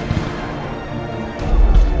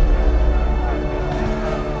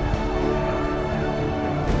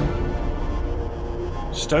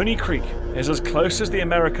 Stony Creek is as close as the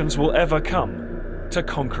Americans will ever come to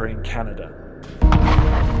conquering Canada.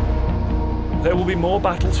 There will be more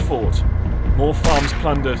battles fought, more farms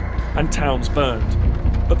plundered, and towns burned.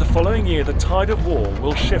 But the following year, the tide of war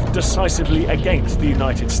will shift decisively against the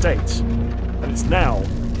United States. And it's now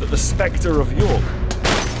that the spectre of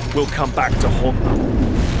York will come back to haunt them.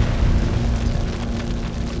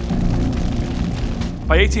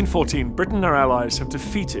 By 1814, Britain and her allies have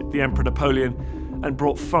defeated the Emperor Napoleon and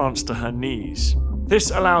brought France to her knees.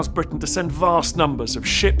 This allows Britain to send vast numbers of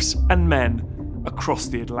ships and men across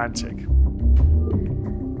the Atlantic.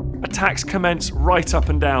 Attacks commence right up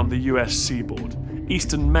and down the US seaboard,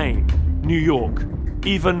 eastern Maine, New York,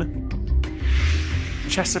 even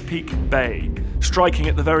Chesapeake Bay, striking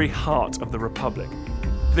at the very heart of the Republic.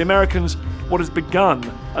 For the Americans, what has begun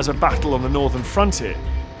as a battle on the northern frontier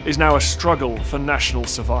is now a struggle for national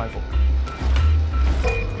survival.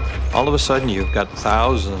 All of a sudden, you've got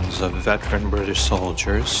thousands of veteran British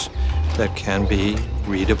soldiers that can be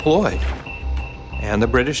redeployed. And the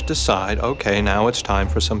British decide, okay, now it's time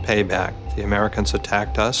for some payback. The Americans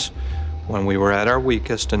attacked us when we were at our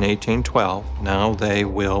weakest in 1812. Now they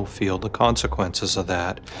will feel the consequences of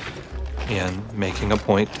that in making a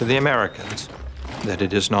point to the Americans that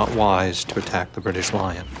it is not wise to attack the British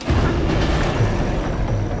Lion.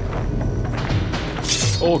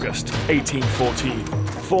 August 1814,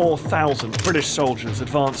 4,000 British soldiers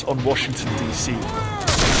advance on Washington, D.C.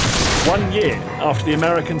 1 year after the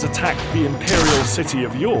Americans attacked the imperial city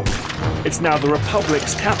of York, it's now the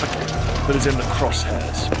Republic's capital that is in the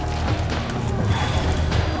crosshairs.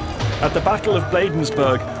 At the Battle of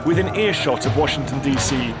Bladensburg, within earshot of Washington,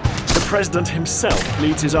 D.C., the president himself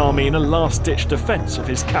leads his army in a last-ditch defense of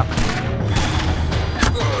his capital.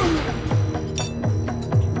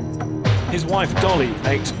 His wife Dolly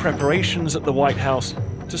makes preparations at the White House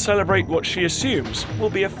to celebrate what she assumes will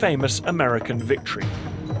be a famous American victory.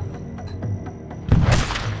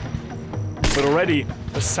 But already,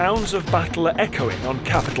 the sounds of battle are echoing on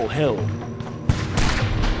Capitol Hill.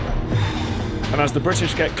 And as the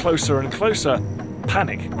British get closer and closer,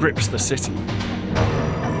 panic grips the city.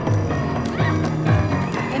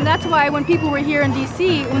 And that's why when people were here in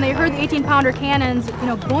DC, when they heard the 18-pounder cannons,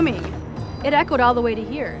 booming, it echoed all the way to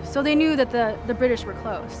here. So they knew that the British were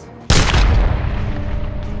close.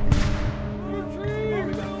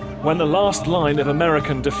 When the last line of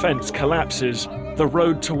American defense collapses, the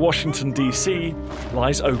road to Washington, D.C.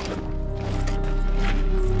 lies open.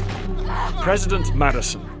 President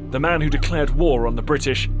Madison, the man who declared war on the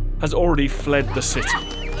British, has already fled the city,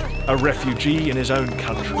 a refugee in his own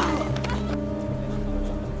country.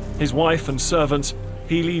 His wife and servants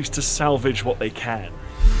he leaves to salvage what they can.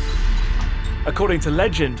 According to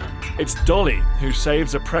legend, it's Dolly who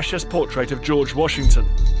saves a precious portrait of George Washington.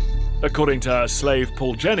 According to her slave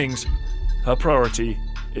Paul Jennings, her priority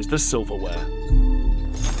is the silverware.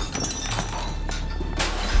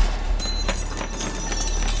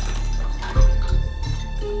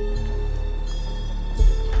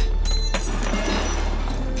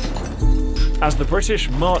 As the British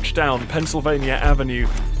march down Pennsylvania Avenue,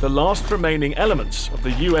 the last remaining elements of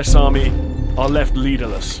the US Army are left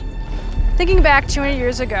leaderless. Thinking back 200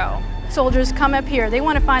 years ago, soldiers come up here. They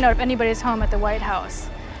want to find out if anybody's home at the White House.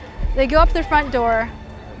 They go up to their front door,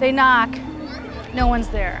 they knock, no one's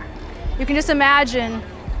there. You can just imagine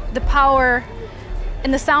the power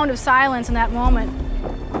and the sound of silence in that moment.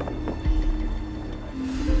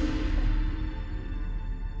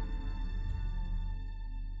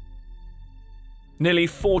 Nearly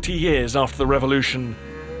 40 years after the Revolution,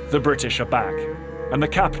 the British are back, and the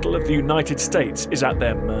capital of the United States is at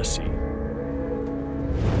their mercy.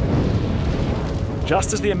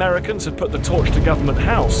 Just as the Americans had put the torch to Government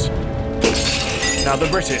House, now the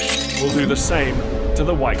British will do the same to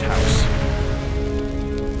the White House.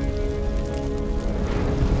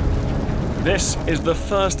 This is the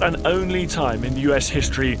first and only time in US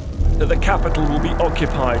history that the capital will be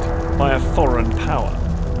occupied by a foreign power.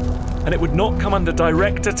 And it would not come under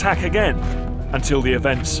direct attack again until the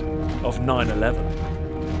events of 9/11.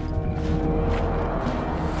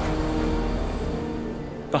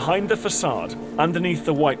 Behind the facade, underneath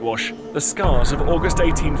the whitewash, the scars of August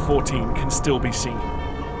 1814 can still be seen.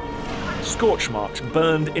 Scorch marks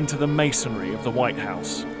burned into the masonry of the White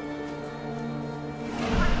House.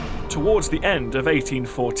 Towards the end of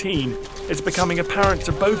 1814, it's becoming apparent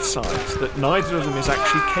to both sides that neither of them is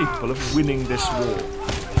actually capable of winning this war.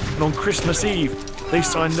 And on Christmas Eve, they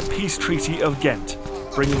signed the Peace Treaty of Ghent,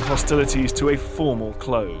 bringing hostilities to a formal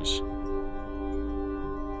close.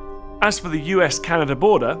 As for the US-Canada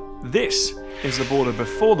border, this is the border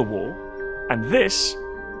before the war, and this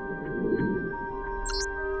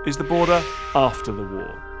is the border after the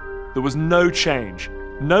war. There was no change,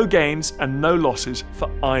 no gains and no losses for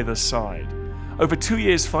either side. Over 2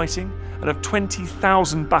 years fighting and of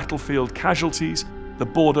 20,000 battlefield casualties, the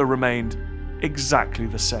border remained exactly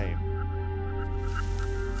the same.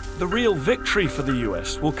 The real victory for the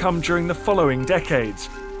US will come during the following decades,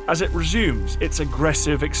 as it resumes its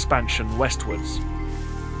aggressive expansion westwards.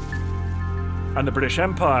 And the British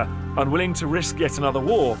Empire, unwilling to risk yet another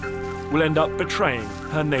war, will end up betraying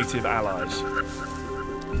her native allies.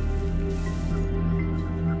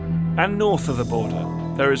 And north of the border,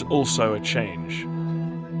 there is also a change.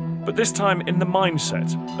 But this time in the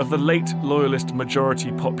mindset of the late Loyalist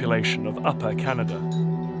majority population of Upper Canada.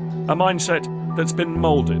 A mindset that's been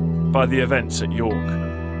moulded by the events at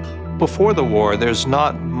York. Before the war, there's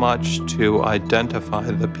not much to identify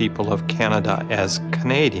the people of Canada as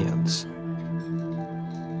Canadians.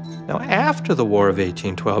 Now, after the War of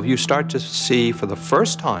 1812, you start to see for the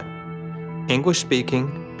first time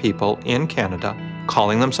English-speaking people in Canada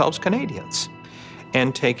calling themselves Canadians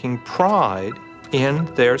and taking pride in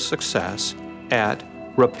their success at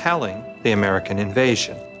repelling the American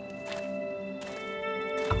invasion.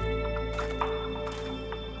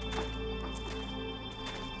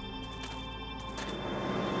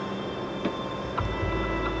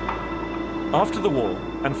 After the war,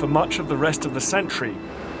 and for much of the rest of the century,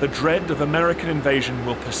 the dread of American invasion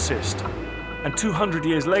will persist. And 200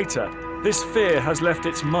 years later, this fear has left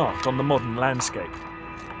its mark on the modern landscape.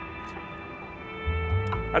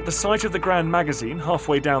 At the site of the Grand Magazine,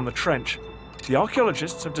 halfway down the trench, the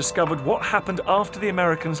archaeologists have discovered what happened after the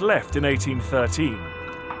Americans left in 1813,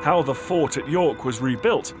 how the fort at York was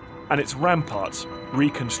rebuilt and its ramparts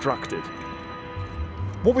reconstructed.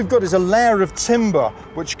 What we've got is a layer of timber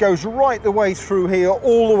which goes right the way through here,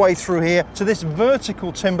 all the way through here, to this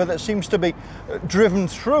vertical timber that seems to be driven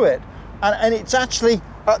through it. And it's actually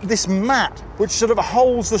this mat which sort of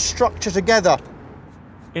holds the structure together.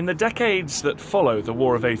 In the decades that follow the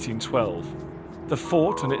War of 1812, the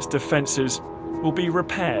fort and its defences will be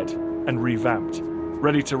repaired and revamped,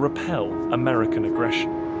 ready to repel American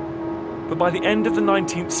aggression. But by the end of the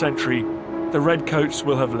 19th century, the Redcoats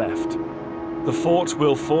will have left. The fort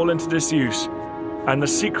will fall into disuse, and the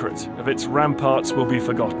secret of its ramparts will be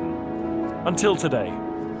forgotten. Until today.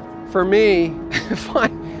 For me,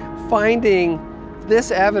 finding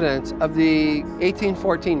this evidence of the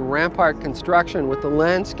 1814 rampart construction with the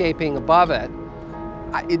landscaping above it,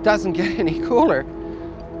 it doesn't get any cooler.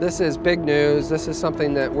 This is big news. This is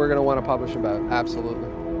something that we're going to want to publish about, absolutely.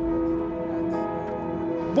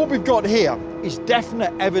 What we've got here is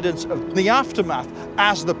definite evidence of the aftermath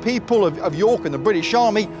as the people of York and the British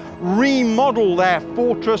Army remodel their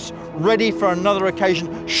fortress ready for another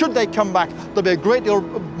occasion. Should they come back, they'll be a great deal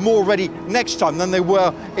more ready next time than they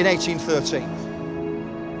were in 1813.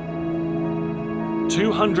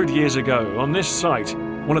 200 years ago, on this site,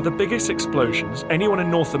 one of the biggest explosions anyone in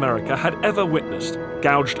North America had ever witnessed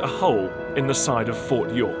gouged a hole in the side of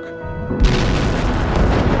Fort York.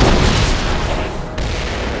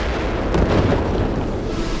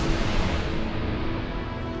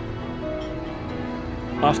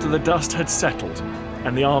 After the dust had settled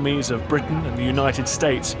and the armies of Britain and the United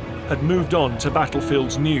States had moved on to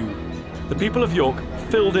battlefields new, the people of York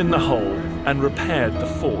filled in the hole and repaired the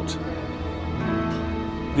fort.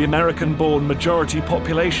 The American-born majority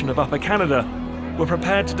population of Upper Canada were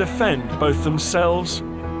prepared to defend both themselves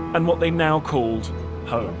and what they now called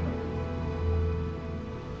home.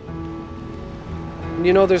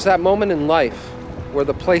 You know, there's that moment in life where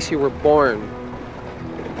the place you were born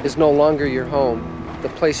is no longer your home. The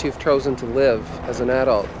place you've chosen to live as an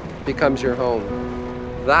adult becomes your home.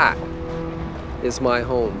 That is my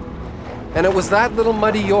home. And it was that little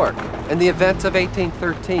muddy York and the events of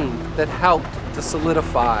 1813 that helped to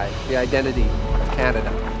solidify the identity of Canada.